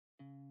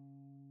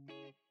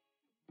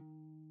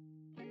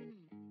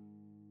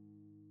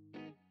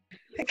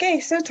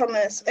Okay, so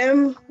Thomas,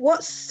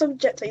 what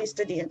subject are you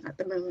studying at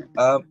the moment?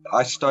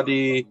 I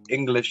study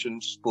English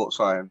and sports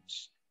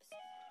science.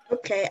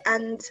 Okay,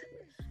 and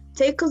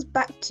take us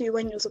back to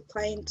when you was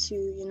applying to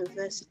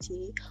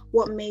university.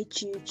 What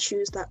made you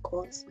choose that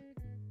course?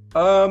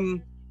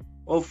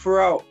 Well,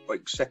 throughout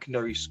like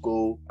secondary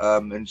school,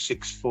 and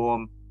sixth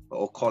form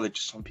or college,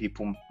 some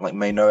people like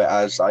may know it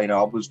as, I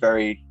was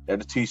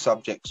the two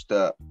subjects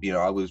that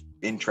I was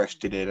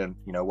interested in, and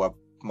were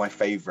my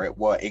favorite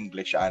were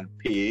English and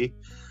PE.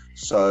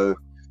 So,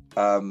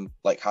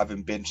 like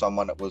having been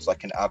someone that was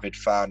like an avid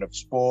fan of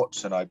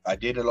sports, and I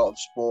did a lot of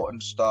sport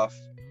and stuff.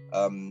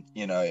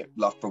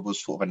 Loughborough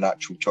was sort of a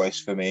natural choice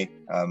for me,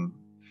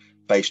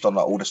 based on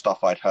like all the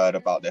stuff I'd heard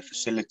about their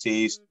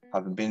facilities,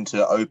 having been to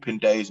the open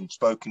days and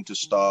spoken to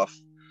staff,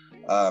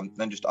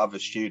 and just other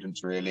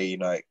students really.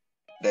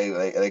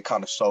 They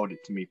kind of sold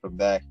it to me from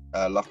there.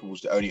 Loughborough was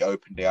the only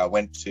open day I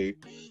went to,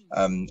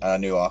 and I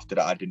knew after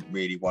that I didn't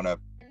really want to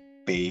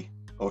be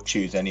or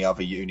choose any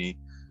other uni,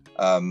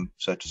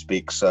 so to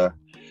speak. So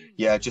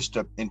yeah, just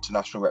an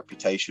international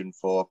reputation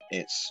for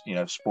its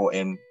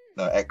sporting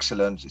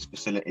excellence, its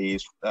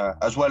facilities,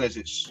 as well as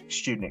its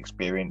student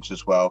experience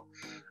as well.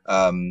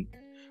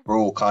 Were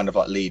all kind of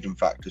like leading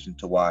factors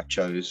into why I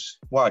chose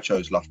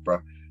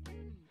Loughborough.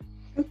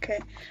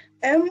 Okay.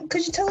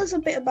 Could you tell us a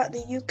bit about the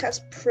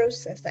UCAS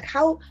process? Like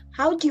how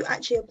do you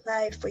actually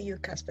apply for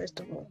UCAS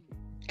first of all?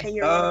 Can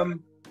you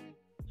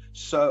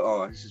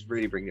This is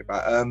really bringing it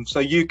back.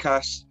 So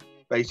UCAS,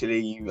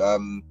 basically,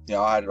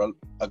 I had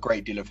a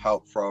great deal of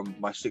help from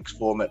my sixth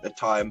form at the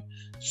time.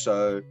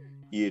 So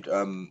you'd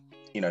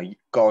you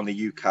go on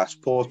the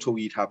UCAS portal,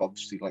 you'd have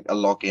obviously like a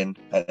login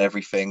and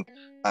everything,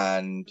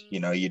 and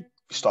you'd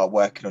start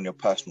working on your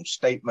personal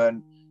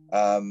statement.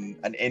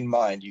 And in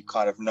mind, you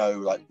kind of know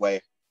like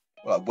where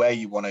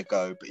you want to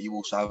go, but you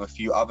also have a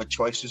few other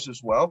choices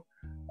as well.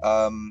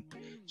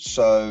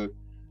 So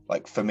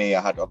like for me,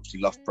 I had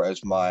obviously Loughborough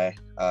as my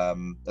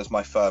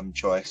firm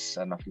choice,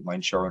 and I think my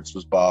insurance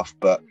was Bath.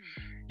 But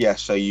yeah,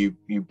 so you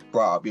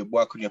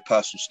work on your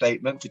personal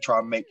statement to try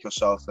and make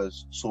yourself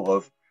as sort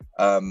of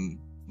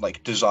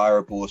like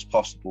desirable as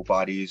possible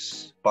by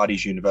these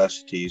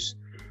universities,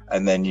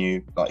 and then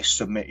you like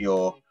submit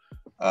your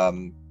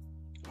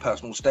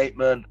personal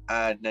statement,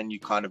 and then you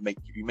kind of make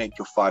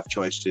your five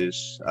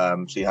choices.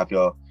 So you have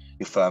your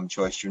firm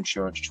choice, your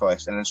insurance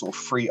choice, and then sort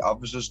of three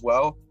others as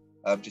well,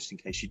 just in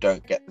case you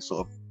don't get the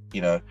sort of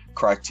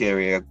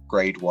criteria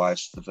grade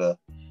wise for the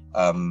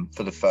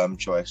firm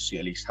choice. You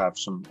at least have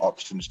some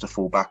options to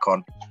fall back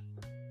on.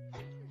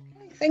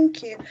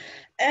 Thank you.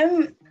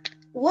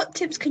 What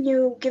tips can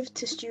you give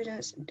to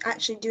students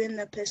actually doing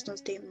their personal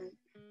statement?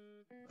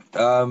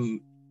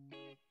 Don't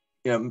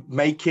try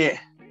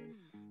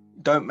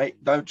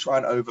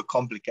and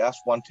overcomplicate.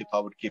 That's one tip I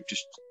would give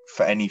just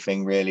for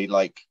anything really.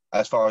 Like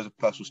as far as a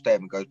personal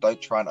statement goes,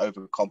 don't try and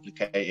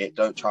overcomplicate it.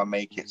 Don't try and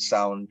make it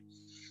sound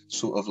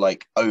sort of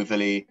like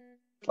overly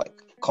like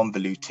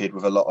convoluted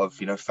with a lot of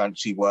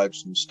fancy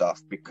words and stuff,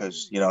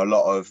 because a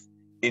lot of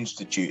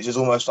institutes, it's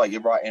almost like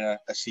you're writing a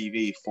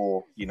CV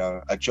for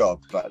a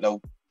job, but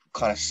they'll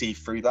kind of see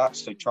through that.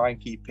 So try and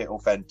keep it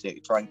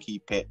authentic, try and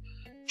keep it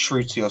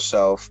true to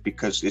yourself,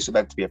 because it's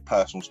meant to be a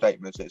personal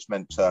statement. So it's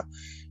meant to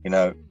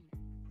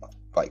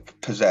like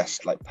possess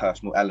like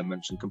personal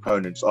elements and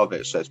components of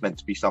it. So it's meant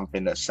to be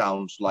something that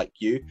sounds like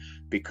you,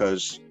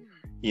 because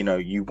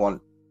you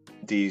want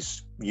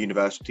these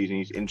universities and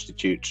these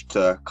institutes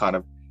to kind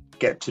of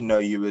get to know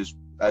you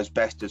as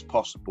best as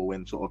possible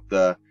in sort of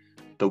the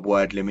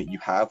word limit you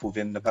have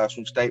within the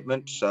personal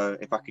statement. So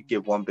if I could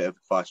give one bit of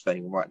advice for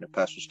anyone writing a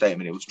personal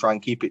statement, it was try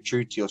and keep it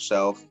true to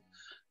yourself,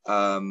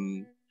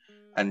 and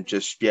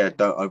just don't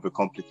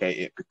overcomplicate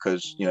it,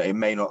 because it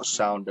may not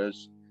sound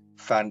as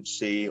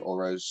fancy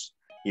or as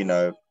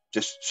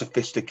just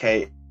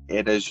sophisticated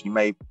as you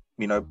may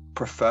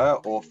prefer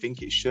or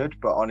think it should.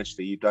 But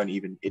honestly, it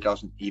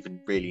doesn't even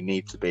really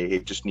need to be.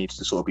 It just needs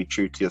to sort of be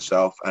true to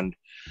yourself, and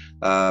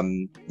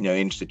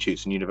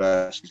institutes and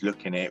universities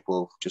looking at it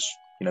will just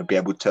be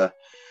able to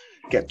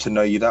get to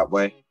know you that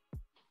way.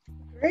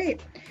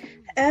 Great.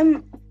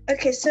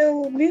 Okay,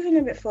 so moving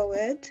a bit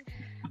forward,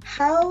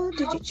 how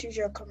did you choose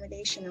your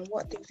accommodation, and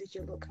what things did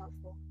you look out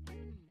for?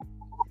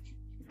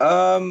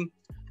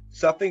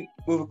 So I think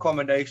with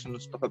accommodation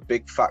and stuff, a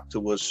big factor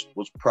was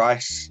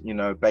price.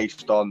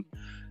 Based on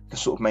the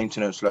sort of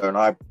maintenance loan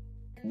I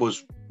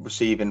was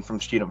receiving from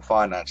student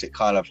finance, it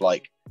kind of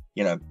like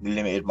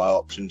limited my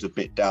options a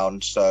bit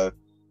down. So,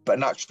 but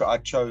naturally, I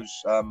chose.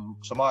 So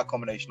my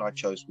accommodation I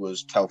chose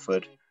was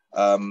Telford,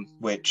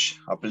 which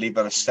I believe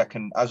are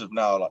as of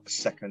now, like the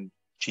second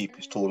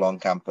cheapest hall on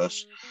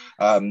campus.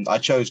 I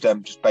chose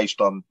them just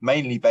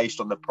mainly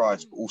based on the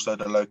price, but also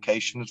the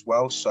location as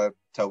well. So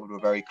Telford were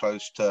very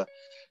close to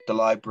the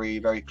library,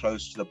 very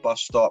close to the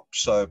bus stop.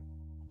 So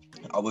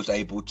I was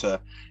able to,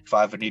 if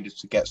I ever needed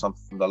to get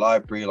something from the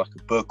library, like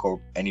a book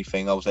or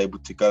anything, I was able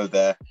to go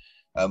there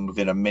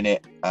within a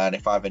minute. And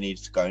if I ever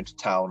needed to go into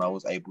town, I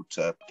was able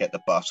to get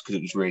the bus because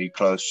it was really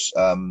close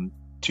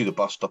to the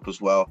bus stop as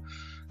well.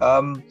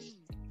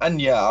 And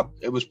yeah,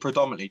 it was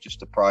predominantly just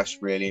the price,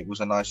 really. It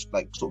was a nice,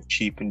 like, sort of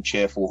cheap and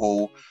cheerful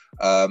hall.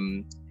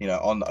 You know,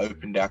 on the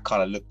open day, I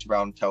kind of looked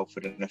around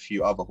Telford and a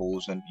few other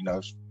halls, and you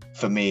know,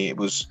 for me,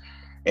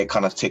 it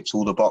kind of ticked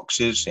all the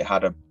boxes. It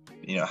had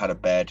had a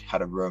bed,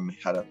 had a room,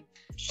 had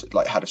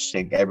a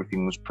sink.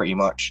 Everything was pretty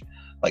much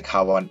like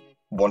how I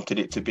wanted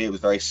it to be. It was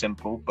very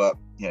simple, but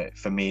yeah,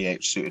 for me,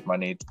 it suited my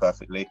needs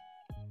perfectly.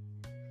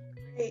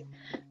 Great.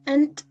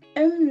 And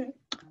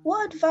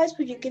what advice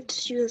would you give to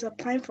students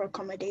applying for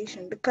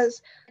accommodation?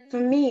 Because for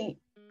me,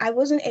 I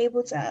wasn't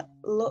able to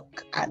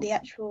look at the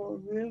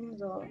actual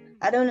rooms, or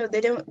I don't know,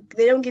 they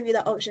don't give you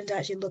the option to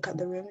actually look at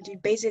the rooms. You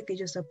basically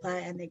just apply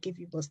and they give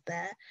you what's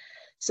there.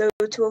 So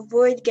to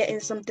avoid getting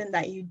something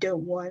that you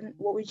don't want,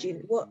 what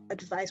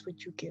advice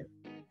would you give?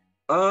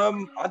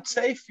 I'd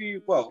say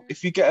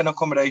if you get an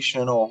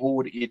accommodation or a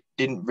hall that you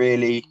didn't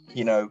really,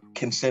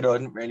 consider,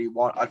 didn't really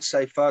want, I'd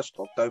say first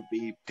off, don't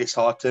be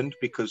disheartened,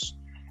 because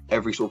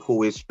every sort of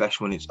hall is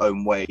special in its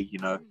own way,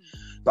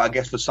 But I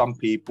guess for some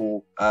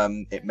people,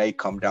 it may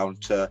come down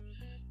to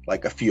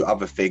like a few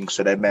other things.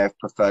 So they may have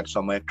preferred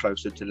somewhere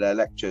closer to their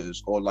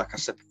lectures, or like I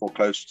said before,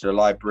 closer to the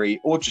library,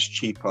 or just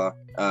cheaper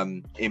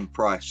in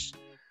price.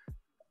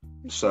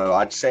 So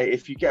I'd say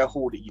if you get a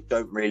hall that you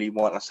don't really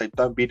want, I'd say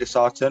don't be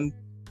disheartened.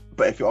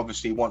 But if you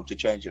obviously want to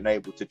change it and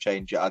able to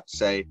change it, I'd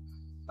say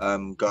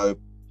go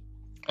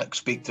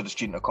speak to the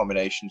student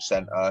accommodation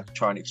centre,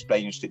 try and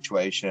explain your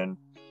situation.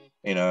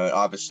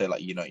 Either say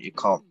like, you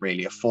can't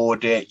really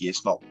afford it,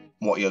 it's not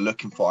what you're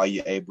looking for. Are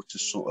you able to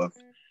sort of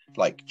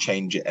like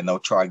change it? And they'll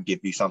try and give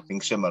you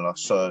something similar.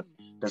 So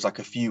there's like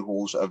a few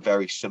halls that are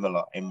very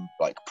similar in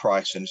like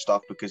price and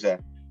stuff, because they're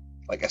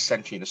like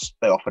essentially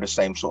they offer the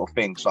same sort of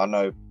thing. So I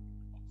know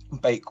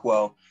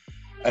Bakewell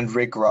and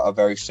Rigra are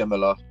very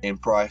similar in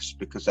price,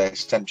 because they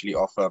essentially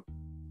offer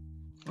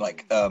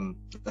like the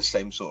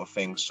same sort of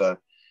thing. So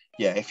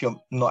yeah, if you're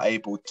not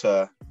able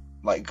to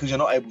because you're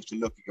not able to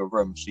look at your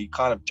room, so you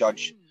kind of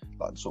judge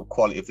like the sort of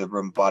quality of the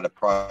room by the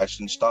price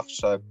and stuff.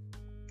 So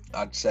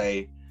I'd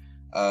say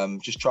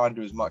just try and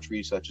do as much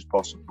research as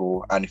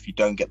possible, and if you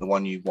don't get the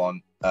one you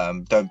want,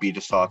 don't be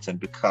disheartened,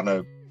 because I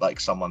know like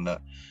someone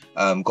that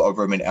got a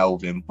room in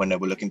Elvin when they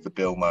were looking for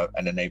Bilmo,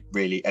 and then they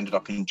really ended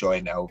up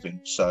enjoying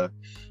Elvin. So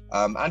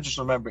and just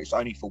remember, it's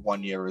only for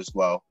 1 year as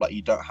well. Like,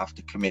 you don't have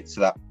to commit to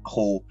that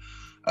hall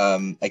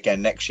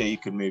again next year. You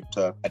can move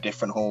to a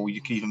different hall,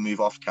 you can even move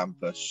off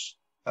campus.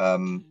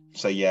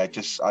 So yeah,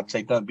 I'd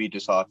say don't be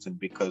disheartened,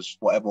 because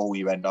whatever hall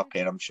you end up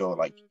in, I'm sure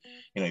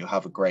you'll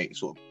have a great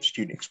sort of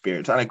student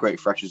experience and a great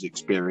freshers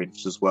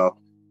experience as well,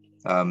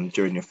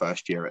 during your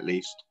first year at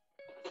least.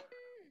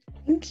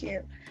 Thank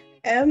you.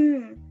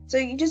 So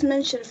you just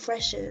mentioned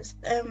freshers.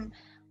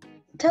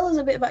 Tell us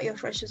a bit about your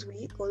freshers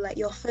week, or like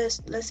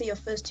let's say your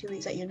first 2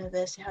 weeks at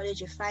university. How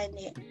did you find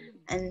it?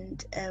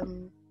 And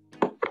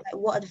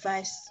what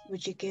advice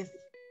would you give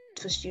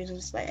for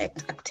students, like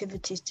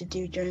activities to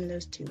do during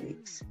those 2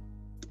 weeks?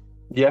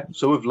 Yeah,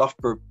 so with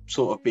Loughborough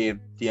sort of being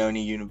the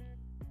only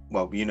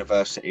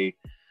university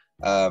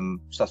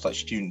stuff like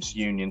students'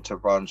 union to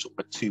run sort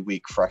of a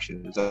 2-week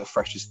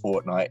freshers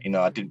fortnight,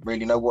 I didn't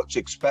really know what to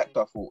expect.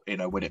 I thought,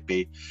 would it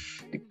be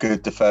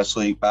good the first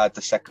week, bad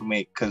the second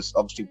week? Because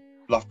obviously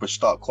Loughborough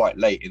start quite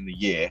late in the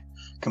year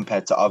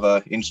compared to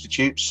other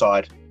institutes.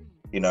 So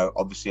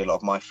obviously a lot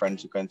of my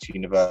friends are going to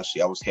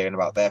university. I was hearing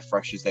about their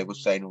freshers, they were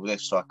saying all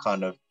this, so I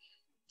kind of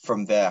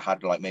from there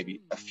had like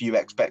maybe a few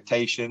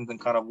expectations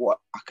and kind of what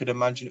I could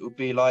imagine it would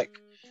be like.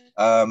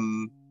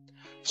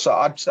 So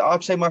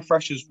I'd say my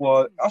freshers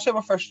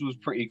was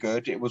pretty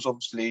good. It was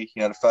obviously,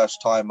 the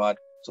first time I'd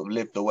sort of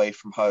lived away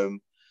from home.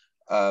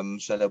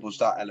 So there was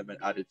that element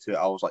added to it.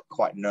 I was like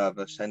quite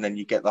nervous. And then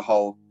you get the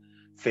whole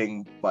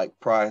thing like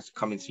prior to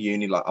coming to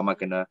uni, like, am I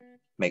gonna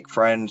make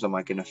friends? Am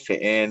I gonna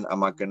fit in?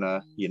 Am I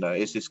gonna,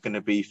 is this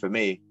gonna be for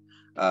me?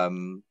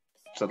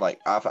 So like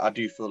I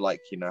do feel like,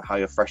 how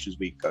your freshers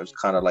week goes,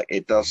 kind of like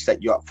it does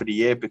set you up for the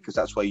year, because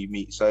that's where you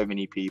meet so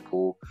many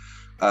people.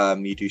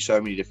 You do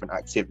so many different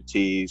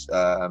activities,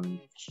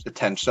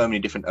 attend so many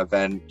different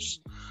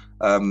events.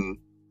 And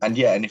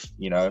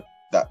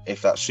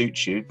if that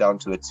suits you down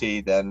to the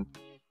T, then,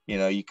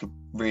 you could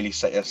really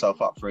set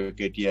yourself up for a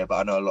good year. But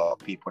I know a lot of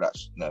people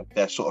that's,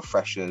 they're sort of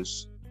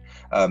freshers.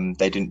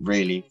 They didn't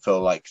really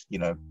feel like,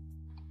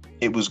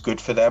 it was good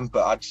for them.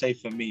 But I'd say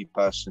for me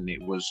personally,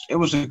 it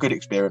was a good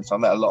experience. I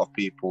met a lot of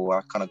people.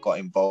 I kind of got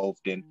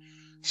involved in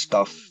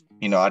stuff,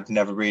 I'd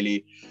never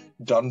really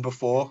done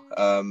before.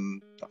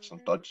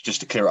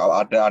 Just to clear it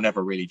out, I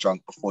never really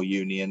drunk before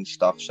uni and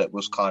stuff. So it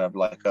was kind of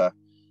like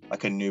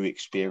a new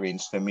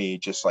experience for me,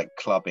 just like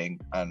clubbing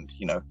and,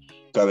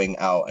 going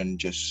out and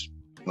just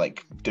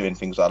like doing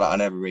things like that. I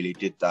never really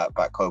did that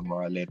back home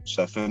where I lived.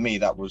 So for me,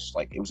 that was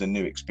like, it was a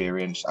new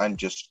experience, and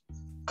just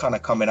kind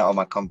of coming out of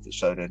my comfort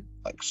zone and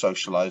like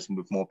socializing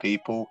with more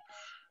people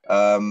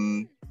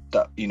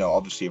that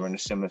obviously are in a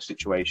similar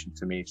situation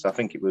to me. So I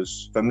think it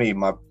was, for me,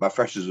 my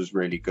freshers was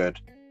really good.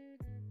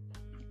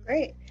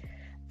 Great.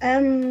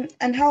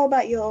 And how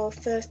about your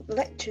first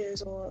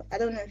lectures, or I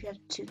don't know if you have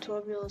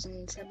tutorials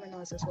and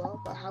seminars as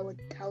well, but how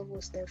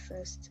was their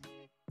first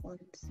ones?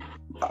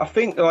 I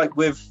think like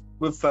with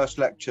first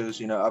lectures,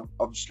 you know,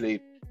 obviously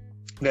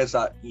there's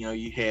that, you know,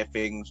 you hear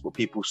things what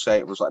people say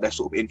it was like they're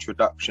sort of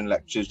introduction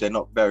lectures, they're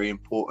not very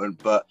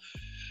important, but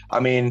I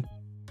mean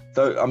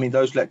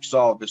those lectures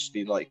are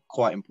obviously like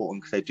quite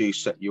important because they do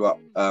set you up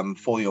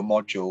for your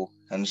module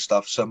and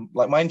stuff. So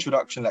like my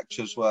introduction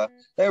lectures were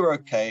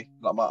okay.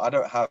 Like I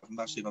don't have a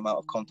massive amount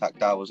of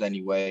contact hours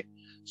anyway,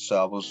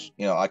 so I was,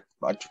 you know,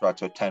 I tried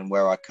to attend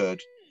where I could,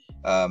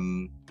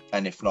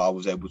 and if not, I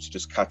was able to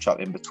just catch up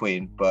in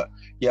between. But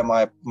yeah,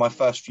 my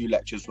first few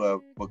lectures were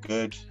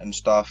good and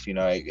stuff. You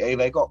know,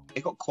 it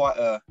got quite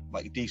a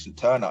like decent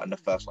turnout in the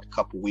first like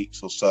couple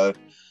weeks or so.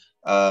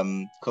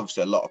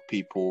 Obviously a lot of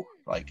people,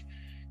 like,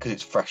 because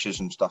it's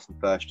freshers and stuff in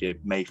first year,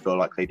 may feel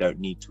like they don't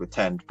need to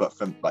attend. But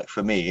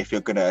for me, if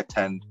you're going to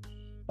attend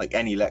like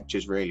any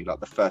lectures, really, like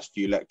the first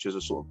few lectures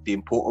are sort of the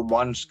important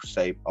ones because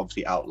they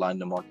obviously outline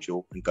the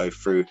module and go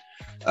through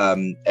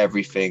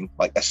everything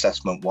like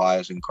assessment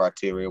wise and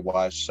criteria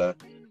wise. So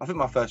I think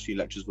my first few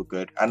lectures were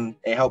good, and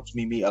it helps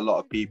me meet a lot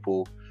of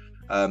people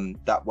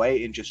that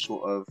way in just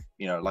sort of,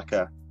 you know, like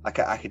an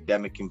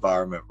academic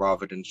environment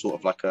rather than sort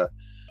of like a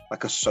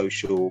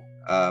social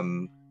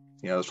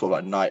you know, sort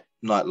of like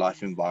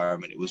nightlife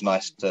environment. It was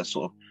nice to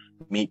sort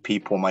of meet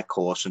people in my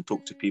course and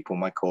talk to people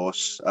in my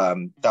course.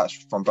 That's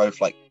from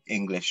both like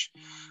English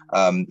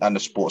and the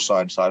sports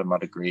science side of my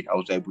degree. I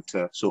was able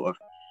to sort of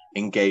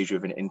engage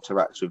with and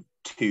interact with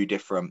two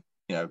different,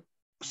 you know,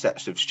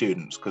 sets of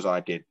students because I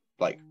did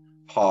like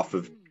half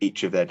of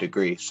each of their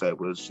degrees. So it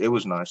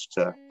was nice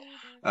to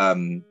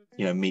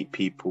you know, meet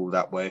people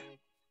that way.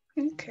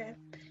 Okay.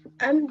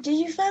 Did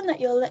you find that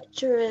your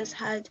lecturers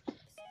had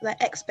like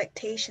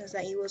expectations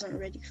that you wasn't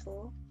ready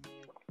for?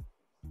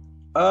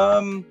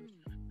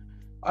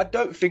 I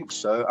don't think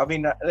so. I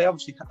mean,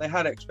 they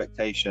had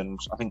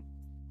expectations. I think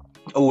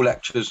all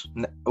lecturers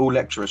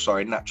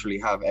naturally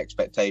have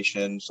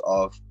expectations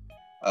of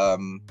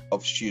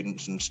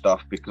students and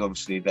stuff because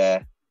obviously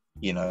they're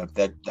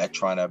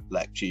trying to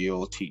lecture you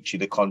or teach you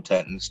the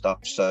content and stuff.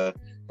 So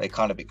they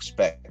kind of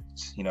expect,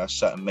 you know, a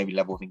certain maybe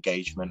level of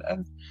engagement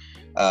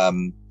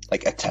and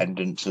like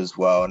attendance as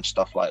well and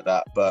stuff like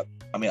that. But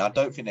I mean, I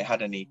don't think they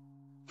had any.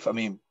 I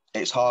mean,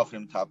 it's hard for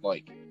them to have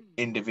like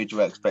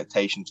individual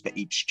expectations for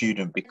each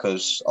student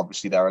because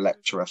obviously they're a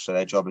lecturer, so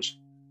their job is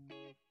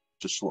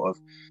to sort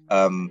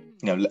of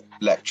you know,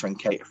 lecture and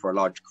cater for a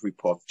large group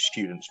of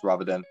students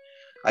rather than,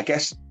 I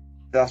guess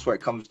that's where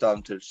it comes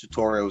down to the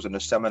tutorials and the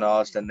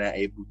seminars. Then they're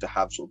able to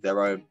have sort of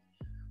their own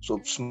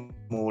sort of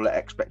smaller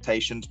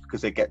expectations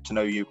because they get to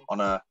know you on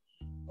a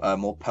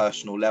more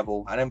personal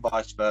level, and then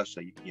vice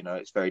versa. You know,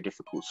 it's very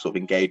difficult to sort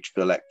of engage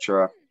the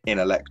lecturer in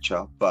a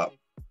lecture, but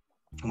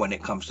when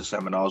it comes to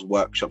seminars,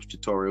 workshops,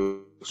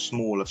 tutorials,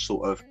 smaller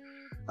sort of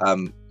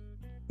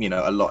you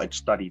know, allotted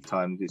study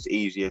times, it's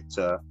easier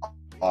to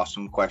ask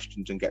some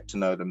questions and get to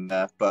know them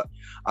there. But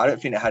I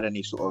don't think it had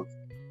any sort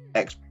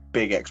of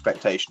big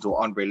expectations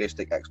or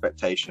unrealistic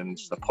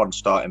expectations upon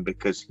starting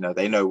because, you know,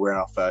 they know we're in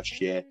our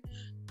first year.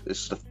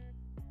 This is the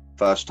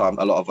first time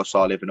a lot of us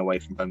are living away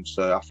from home,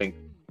 so I think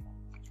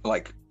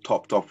like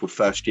topped off with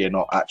first year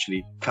not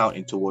actually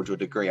counting towards your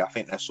degree. I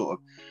think they're sort of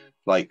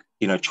like,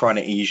 you know, trying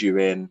to ease you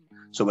in.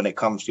 So when it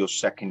comes to your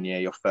second year,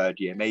 your third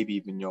year, maybe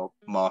even your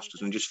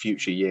master's and just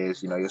future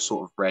years, you know, you're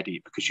sort of ready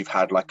because you've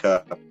had like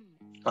a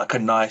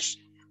nice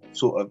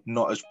sort of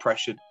not as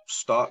pressured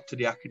start to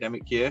the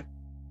academic year.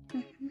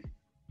 Mm-hmm.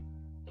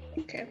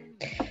 Okay,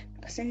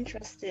 that's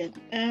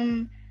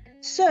interesting.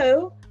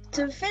 So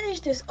to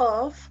finish this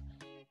off,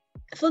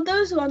 for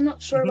those who are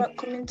not sure about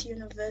coming to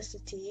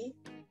university,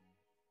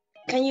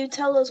 can you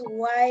tell us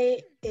why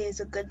it is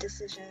a good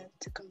decision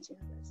to come to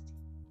university?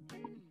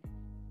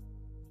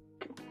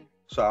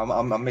 So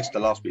I missed the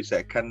last bit you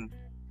said. Can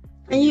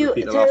you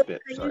repeat the last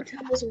bit? Can you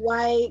tell us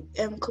why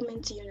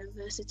coming to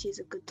university is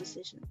a good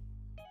decision?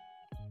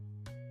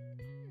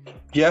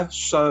 Yeah,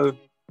 so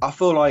I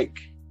feel like,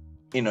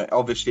 you know,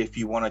 obviously if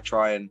you want to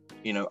try and,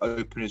 you know,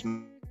 open as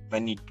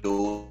many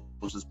doors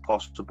as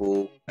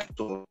possible,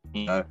 and,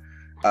 you know,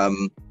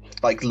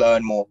 like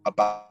learn more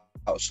about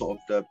sort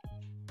of the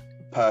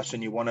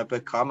person you want to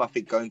become, I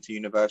think going to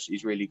university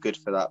is really good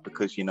for that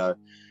because, you know,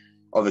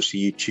 obviously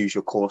you choose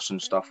your course and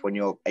stuff when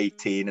you're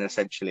 18, and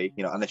essentially,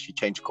 you know, unless you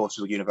change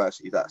courses or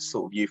university, that's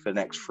sort of you for the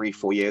next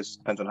 3-4 years,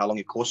 depends on how long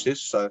your course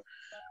is. So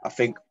I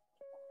think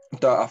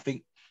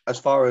as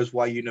far as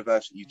why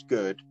university is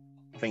good,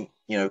 I think,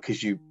 you know,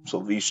 because you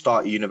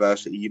start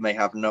university, you may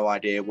have no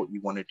idea what you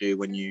want to do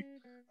when you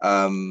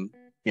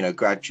you know,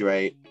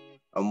 graduate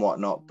and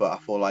whatnot, but I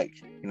feel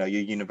like, you know,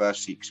 your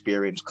university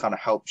experience kind of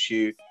helps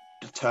you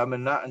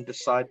determine that and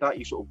decide that.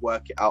 You sort of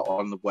work it out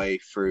on the way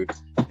through,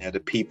 you know, the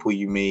people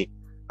you meet,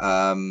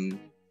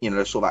 you know,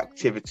 the sort of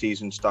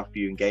activities and stuff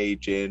you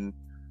engage in,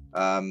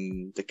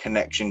 the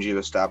connections you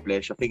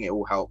establish. I think it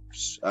all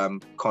helps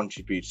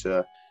contribute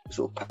to the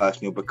sort of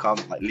person you'll become,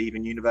 like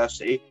leaving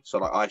university. So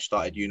like I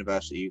started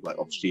university, like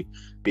obviously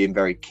being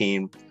very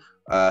keen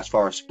as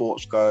far as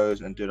sports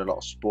goes, and doing a lot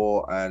of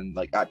sport and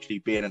like actually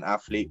being an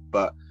athlete.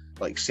 But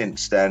like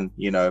since then,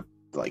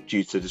 like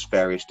due to just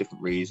various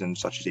different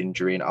reasons such as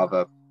injury and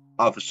other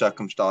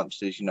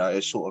circumstances,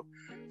 it's sort of,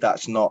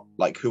 that's not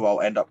like who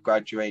I'll end up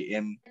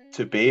graduating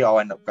to be. I'll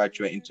end up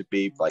graduating to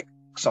be like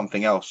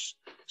something else.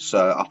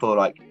 So I feel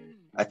like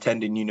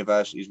attending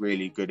university is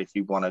really good if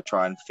you want to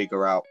try and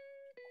figure out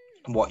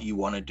what you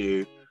want to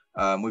do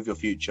with your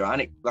future.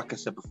 And it, like I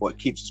said before, it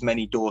keeps as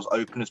many doors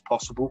open as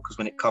possible, because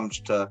when it comes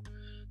to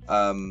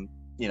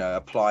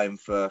applying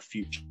for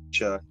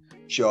future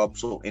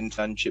jobs or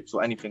internships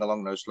or anything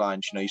along those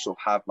lines, you sort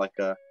of have like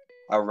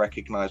a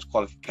recognized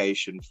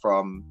qualification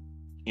from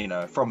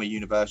a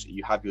university.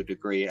 You have your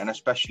degree, and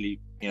especially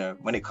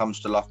when it comes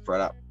to Loughborough,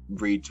 that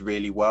reads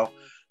really well,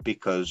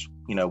 because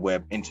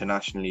we're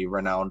internationally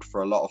renowned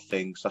for a lot of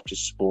things such as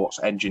sports,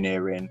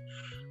 engineering,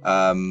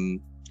 and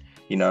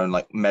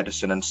like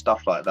medicine and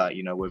stuff like that.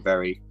 We're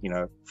very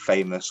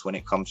famous when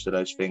it comes to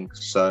those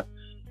things. So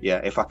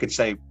yeah, if I could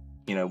say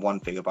one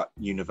thing about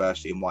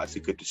university and why it's a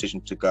good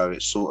decision to go,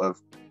 it's sort of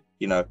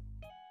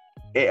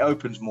it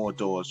opens more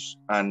doors,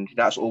 and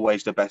that's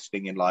always the best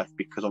thing in life,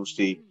 because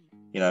obviously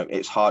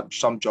it's hard,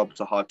 some jobs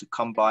are hard to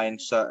come by in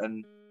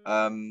certain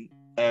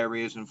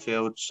areas and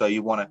fields, so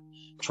you want to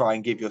try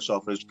and give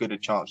yourself as good a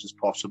chance as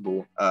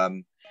possible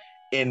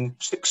in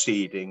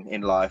succeeding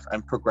in life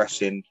and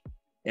progressing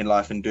in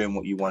life and doing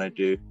what you want to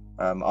do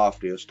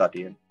after you're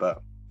studying.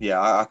 But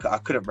yeah, I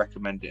couldn't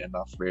recommend it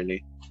enough,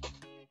 really.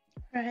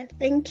 All right,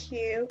 thank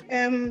you.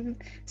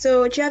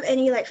 So do you have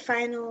any like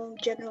final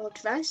general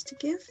advice to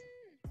give?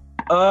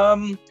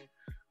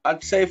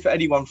 I'd say for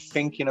anyone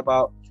thinking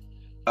about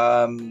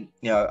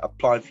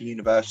applying for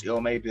university,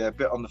 or maybe they're a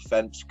bit on the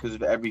fence because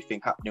of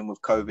everything happening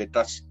with COVID,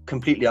 that's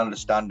completely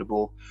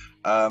understandable.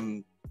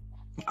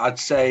 I'd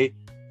say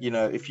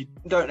if you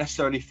don't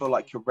necessarily feel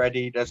like you're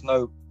ready, there's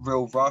no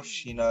real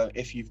rush.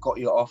 If you've got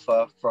your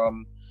offer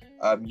from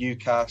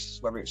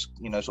UCAS, whether it's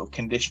sort of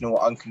conditional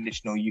or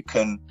unconditional, you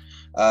can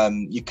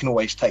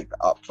always take that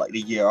up like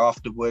the year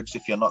afterwards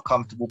if you're not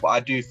comfortable. But I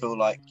do feel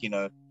like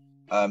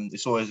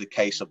it's always a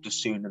case of the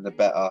sooner the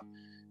better,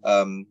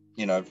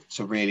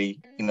 to really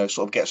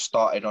sort of get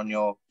started on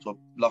your sort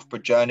of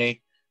Loughborough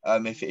journey,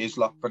 if it is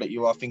Loughborough that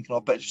you are thinking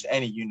of, but just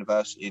any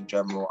university in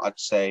general. I'd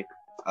say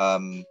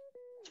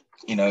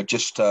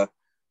just to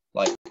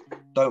like,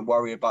 don't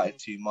worry about it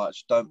too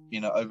much, don't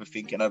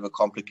overthink and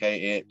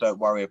overcomplicate it. Don't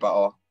worry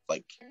about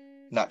like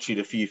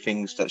naturally the few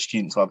things that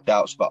students have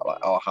doubts about, like,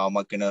 how am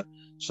I gonna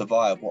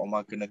survive, what am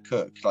I gonna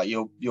cook? Like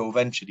you'll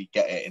eventually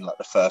get it in like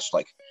the first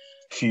like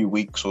few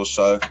weeks or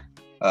so.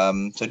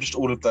 So just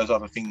all of those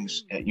other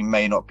things that you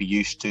may not be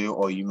used to,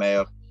 or you may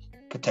have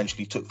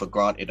potentially took for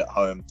granted at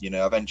home,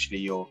 eventually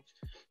you'll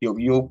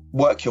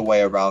work your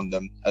way around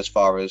them. As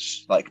far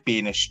as like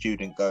being a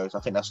student goes, I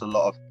think that's a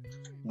lot of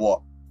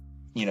what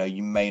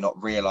you may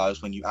not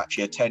realize when you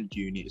actually attend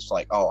uni. It's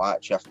like, I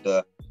actually have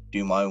to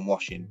do my own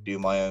washing, do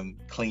my own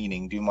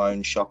cleaning, do my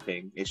own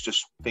shopping. It's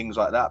just things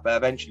like that. But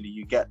eventually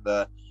you get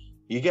the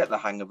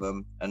hang of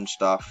them and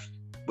stuff,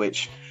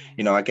 which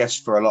I guess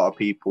for a lot of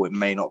people it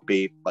may not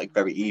be like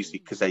very easy,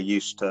 because they're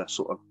used to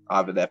sort of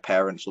either their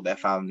parents or their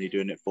family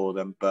doing it for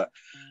them. But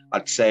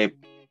I'd say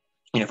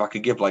if I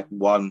could give like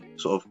one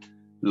sort of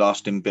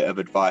lasting bit of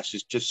advice,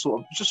 is just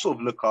sort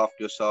of look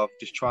after yourself.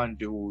 Just try and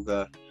do all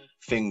the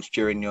things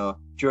during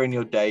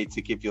your day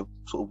to give your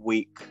sort of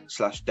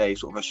week/day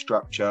sort of a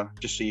structure,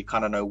 just so you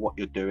kind of know what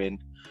you're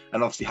doing.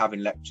 And obviously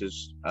having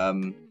lectures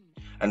and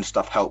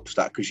stuff helps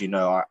that, because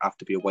I have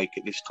to be awake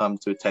at this time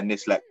to attend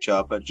this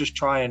lecture. But just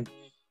try and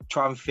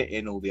fit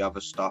in all the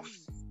other stuff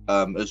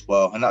as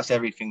well. And that's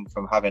everything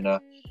from having a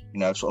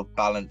sort of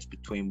balance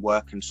between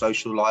work and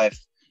social life,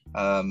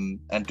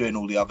 and doing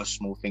all the other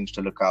small things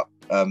to look out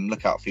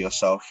for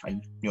yourself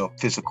and your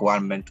physical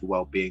and mental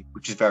well-being,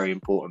 which is very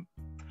important.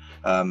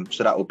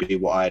 So that would be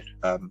what I'd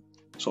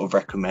sort of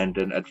recommend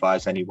and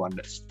advise anyone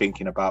that's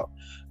thinking about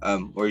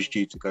or is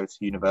due to go to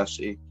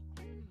university.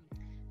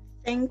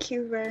 Thank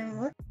you very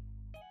much.